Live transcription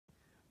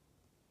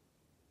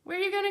Where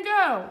are you gonna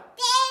go?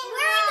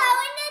 We're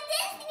going to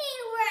Disney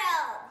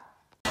World.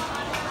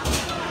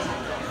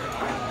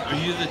 Are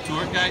you the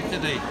tour guide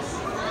today?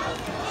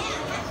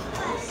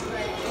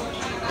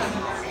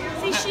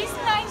 See, she's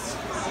nice.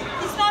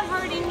 He's not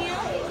hurting you.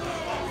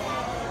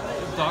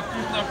 The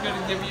doctor's not going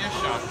to give you a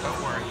shot,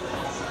 don't worry.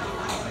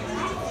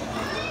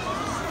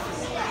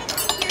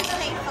 You're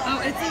safe. Oh,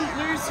 it's in.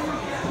 Where's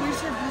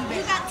her blue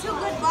You bag? got 2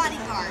 good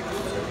bodyguards.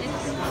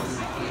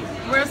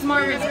 Where's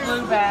Margaret's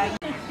blue bag?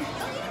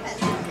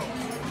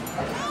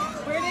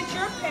 Where did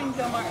your pen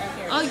go, Mark?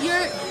 Here. Oh,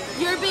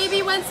 your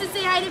baby wants to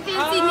say hi to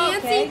Fancy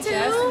Nancy okay, too.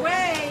 Just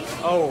wait.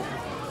 Oh,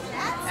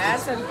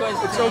 That's a good.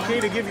 it's okay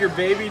to give your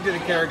baby to the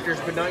characters,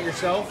 but not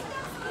yourself?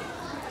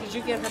 Did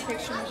you get her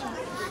picture, Michelle?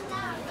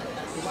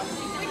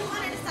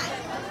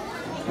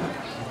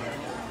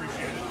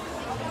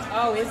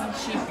 Oh, isn't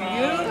she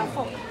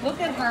beautiful?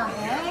 Look at her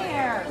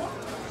hair.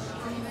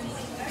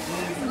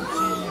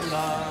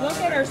 Look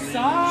at her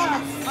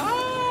socks. Oh.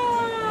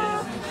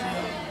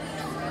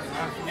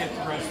 I forget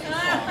the rest of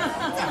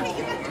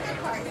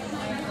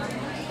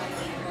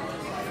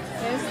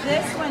There's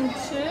this one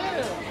too.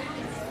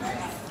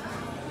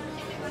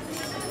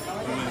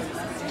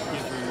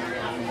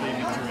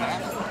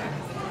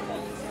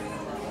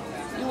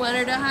 You want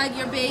her to hug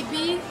your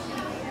baby?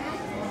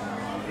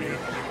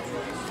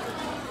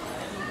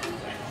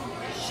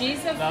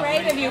 She's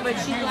afraid of you, but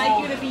she'd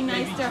like you to be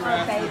nice to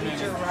her baby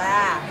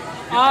giraffe.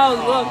 Oh,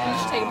 look, you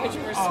should take a picture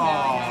of her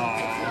smiling.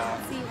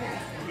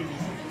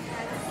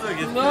 Look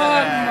at Look,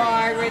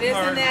 Margaret,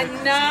 isn't that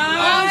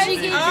nice? Oh,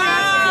 she gets your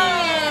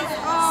kiss.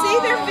 See,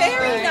 they're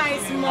very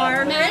nice,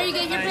 Margaret. Mallory, you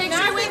get your picture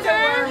Nothing with to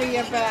her? worry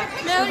about.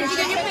 Mallory, did you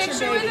get your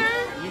picture with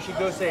her? You should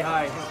go say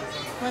hi.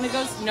 Wanna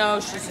go? No,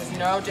 she says,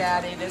 no,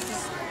 Daddy, this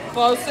is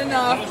close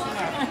enough.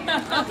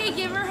 Okay,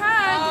 give her a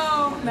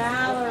hug. Oh,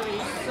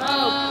 Mallory, so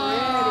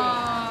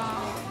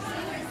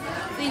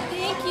Say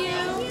thank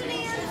you.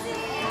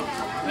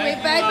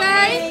 Wait,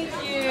 bye-bye. pretty.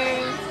 Thank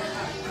you.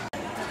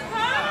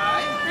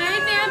 Hi,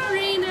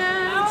 Vampirina.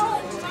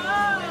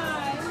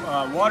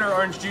 Oh, Water,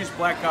 orange juice,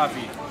 black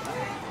coffee.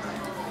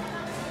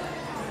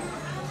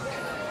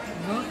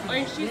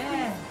 Orange juice.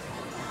 yeah.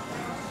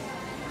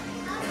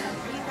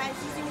 Are you guys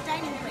using a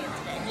dining plan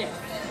today? Yes.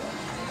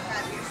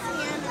 Grab your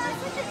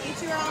sandwich.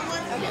 Each your own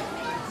one? Okay.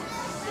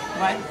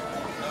 What?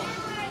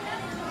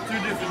 2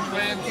 different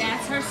plans.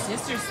 That's her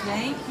sister's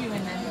thank you,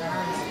 and then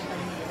hers.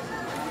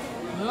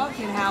 Look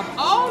at how.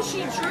 Oh, she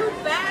drew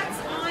bats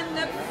on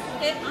the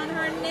pit on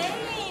her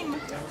name.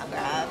 I'll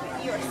grab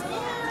your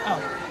sandwich. Oh.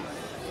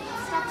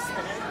 Stop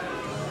spinning.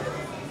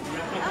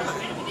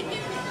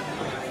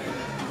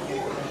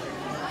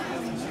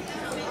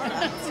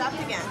 Stopped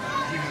again.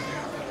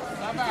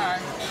 Bye-bye.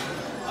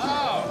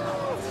 Oh.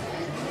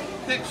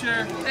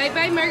 Picture.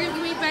 Bye-bye, Margaret.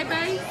 Wait,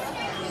 bye-bye.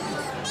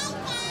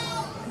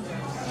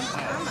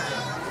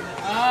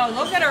 Oh,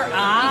 look at her You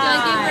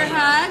gonna give her a eyes.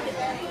 hug?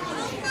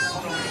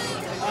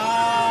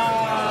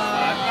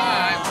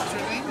 Bye-bye. What's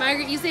her name?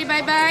 Margaret, you say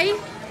bye-bye?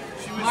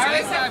 She was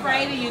Margaret's saying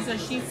afraid of you, so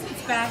she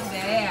sits back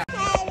there.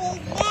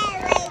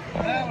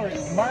 Mallory,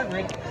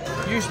 Margaret,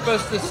 you're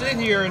supposed to sit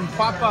here and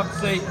pop up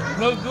say,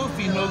 no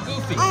goofy, no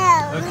goofy.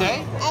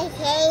 Okay?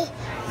 Okay.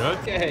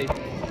 Okay.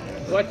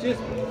 Watch this,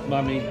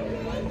 Mommy.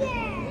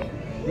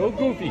 No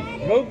goofy,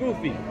 no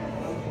goofy.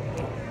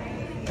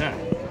 Huh.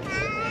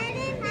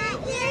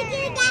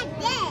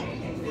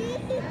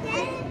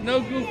 No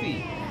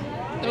goofy.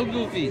 No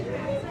goofy.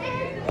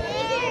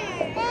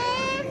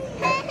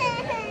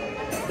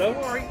 Don't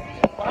worry.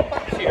 Pop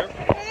up's here.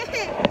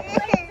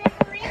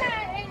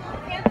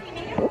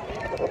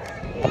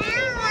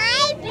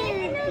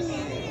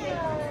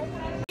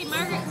 Hey,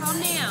 Margaret, calm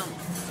down.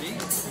 See? You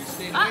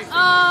stayed away from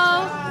Uh-oh.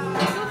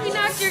 Goofy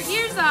knocked your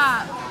ears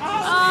off.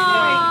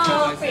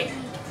 Oh.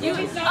 You,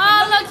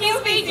 oh, look, he's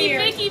making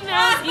Mickey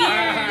Mouse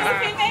ears.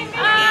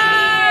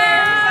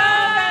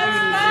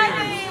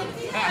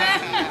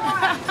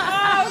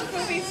 Oh,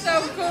 Goofy's so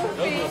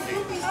goofy.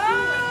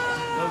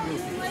 No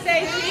goofy. Say,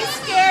 she's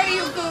scared of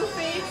you,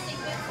 Goofy.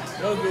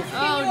 No goofy. Oh,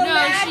 you no,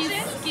 imagine?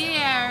 she's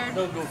scared.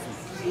 No goofy.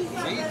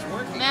 See, it's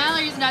working.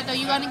 Mallory's not, though.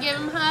 You want to give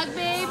him a hug,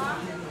 babe?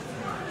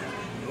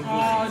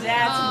 Oh,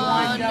 that's Oh,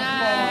 wonderful.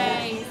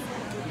 nice.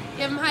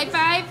 Give him a high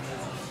five.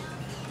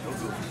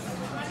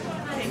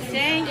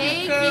 Thank you,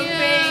 Thank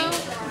Goofy.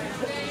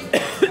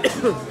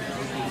 you.